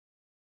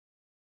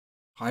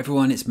Hi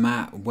everyone, it's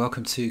Matt and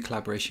welcome to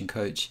Collaboration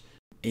Coach.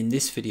 In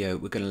this video,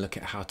 we're going to look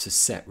at how to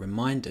set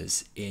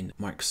reminders in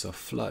Microsoft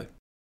Flow.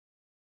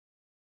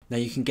 Now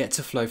you can get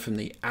to Flow from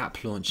the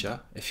app launcher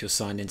if you're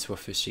signed into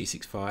Office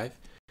 365.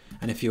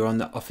 And if you're on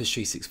the Office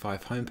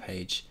 365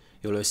 homepage,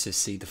 you'll also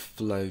see the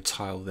Flow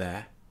tile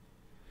there.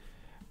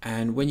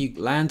 And when you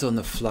land on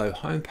the Flow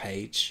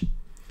homepage,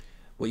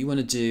 what you want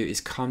to do is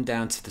come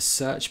down to the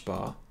search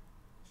bar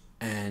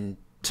and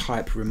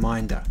type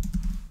reminder.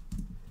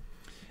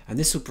 And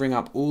this will bring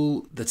up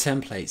all the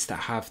templates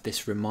that have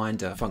this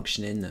reminder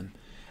function in them.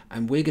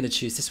 And we're going to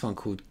choose this one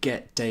called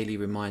Get Daily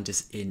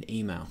Reminders in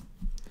Email.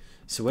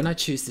 So when I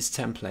choose this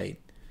template,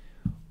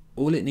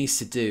 all it needs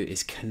to do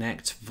is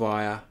connect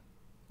via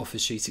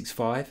Office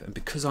 365. And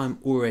because I'm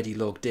already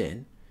logged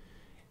in,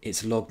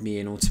 it's logged me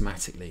in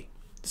automatically.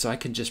 So I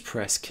can just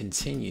press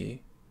continue,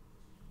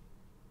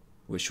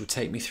 which will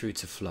take me through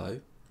to Flow.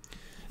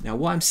 Now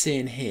what I'm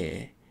seeing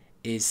here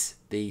is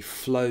the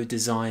Flow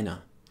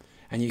Designer.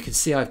 And you can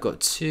see I've got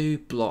two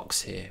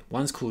blocks here.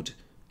 One's called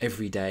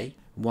Everyday,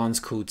 one's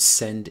called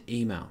Send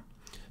Email.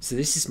 So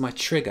this is my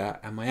trigger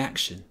and my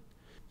action.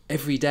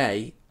 Every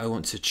day I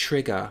want to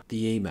trigger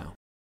the email.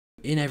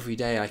 In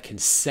Everyday I can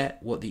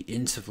set what the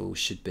interval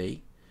should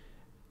be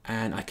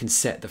and I can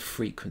set the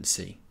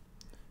frequency.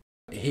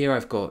 Here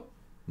I've got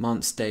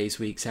months, days,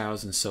 weeks,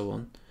 hours and so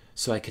on.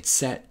 So I could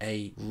set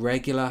a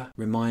regular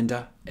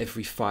reminder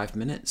every 5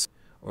 minutes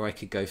or I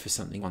could go for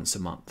something once a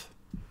month.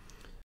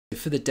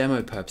 For the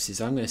demo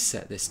purposes, I'm going to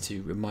set this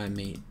to remind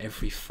me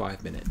every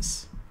 5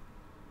 minutes.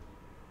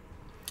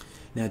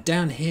 Now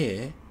down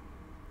here,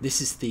 this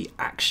is the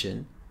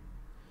action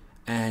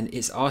and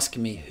it's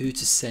asking me who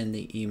to send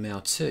the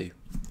email to.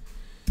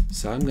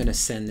 So I'm going to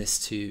send this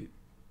to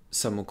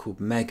someone called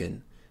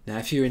Megan. Now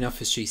if you're in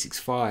Office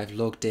 365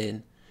 logged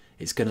in,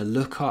 it's going to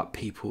look up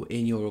people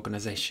in your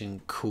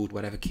organization called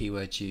whatever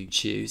keyword you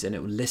choose and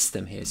it will list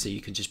them here so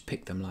you can just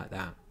pick them like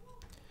that.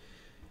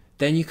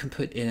 Then you can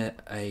put in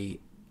a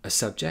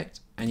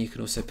subject and you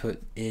can also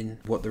put in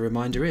what the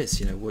reminder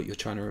is, what you're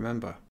trying to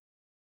remember.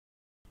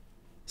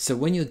 So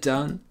when you're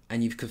done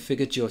and you've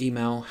configured your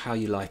email how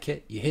you like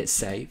it, you hit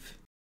save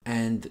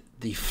and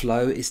the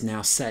flow is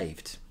now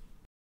saved.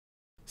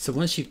 So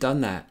once you've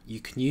done that, you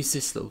can use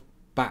this little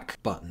back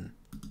button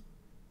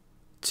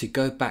to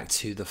go back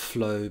to the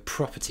Flow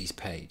properties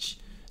page.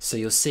 So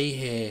you'll see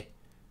here,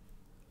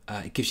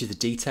 it gives you the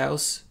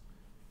details,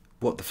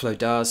 what the flow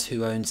does,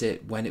 who owns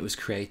it, when it was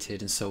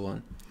created and so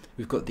on.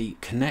 We've got the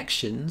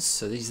connections,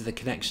 so these are the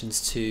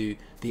connections to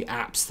the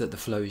apps that the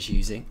flow is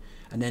using,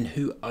 and then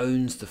who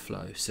owns the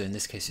flow, so in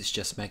this case it's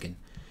just Megan.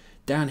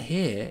 Down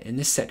here in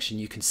this section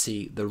you can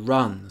see the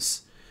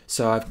runs,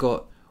 so I've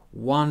got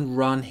one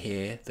run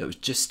here that was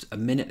just a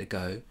minute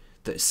ago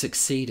that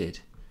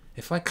succeeded.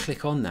 If I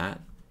click on that,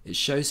 it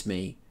shows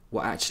me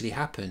what actually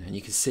happened, and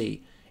you can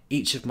see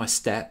each of my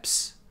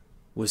steps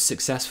was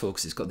successful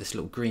because it's got this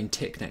little green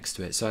tick next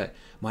to it. So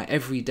my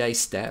everyday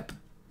step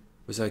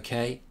was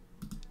okay,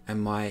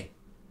 and my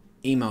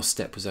email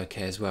step was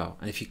okay as well.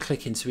 And if you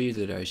click into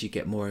either of those, you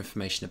get more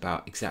information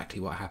about exactly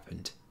what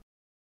happened.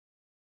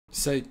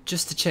 So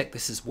just to check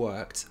this has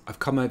worked, I've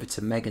come over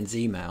to Megan's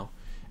email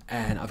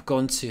and I've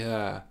gone to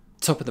her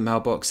top of the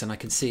mailbox and I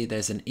can see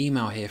there's an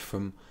email here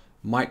from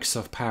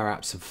Microsoft Power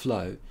Apps and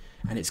Flow,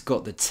 and it's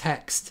got the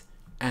text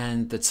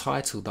and the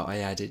title that I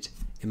added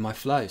in my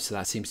flow. So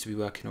that seems to be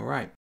working all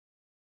right.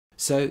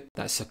 So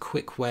that's a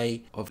quick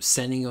way of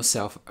sending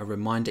yourself a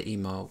reminder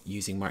email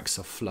using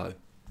Microsoft Flow.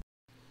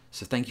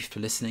 So thank you for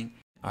listening.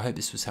 I hope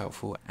this was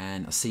helpful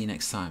and I'll see you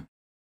next time.